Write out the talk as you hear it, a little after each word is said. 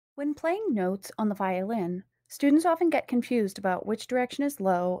When playing notes on the violin, students often get confused about which direction is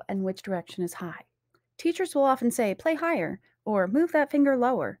low and which direction is high. Teachers will often say, play higher, or move that finger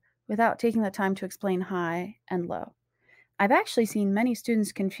lower, without taking the time to explain high and low. I've actually seen many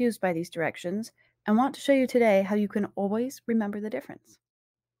students confused by these directions and want to show you today how you can always remember the difference.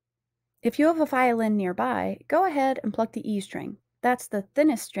 If you have a violin nearby, go ahead and pluck the E string. That's the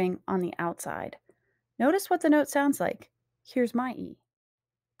thinnest string on the outside. Notice what the note sounds like. Here's my E.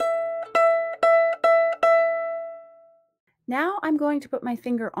 Now I'm going to put my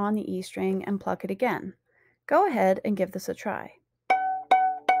finger on the E string and pluck it again. Go ahead and give this a try.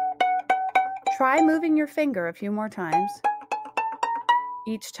 Try moving your finger a few more times,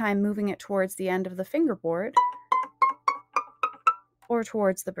 each time moving it towards the end of the fingerboard or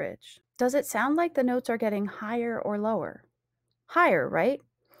towards the bridge. Does it sound like the notes are getting higher or lower? Higher, right?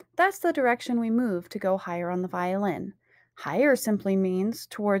 That's the direction we move to go higher on the violin. Higher simply means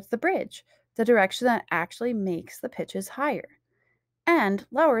towards the bridge, the direction that actually makes the pitches higher. And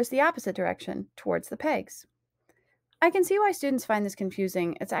lower is the opposite direction, towards the pegs. I can see why students find this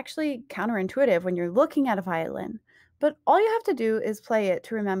confusing. It's actually counterintuitive when you're looking at a violin. But all you have to do is play it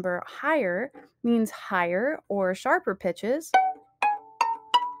to remember higher means higher or sharper pitches,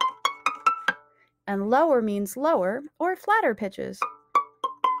 and lower means lower or flatter pitches.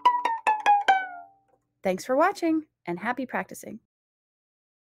 Thanks for watching, and happy practicing.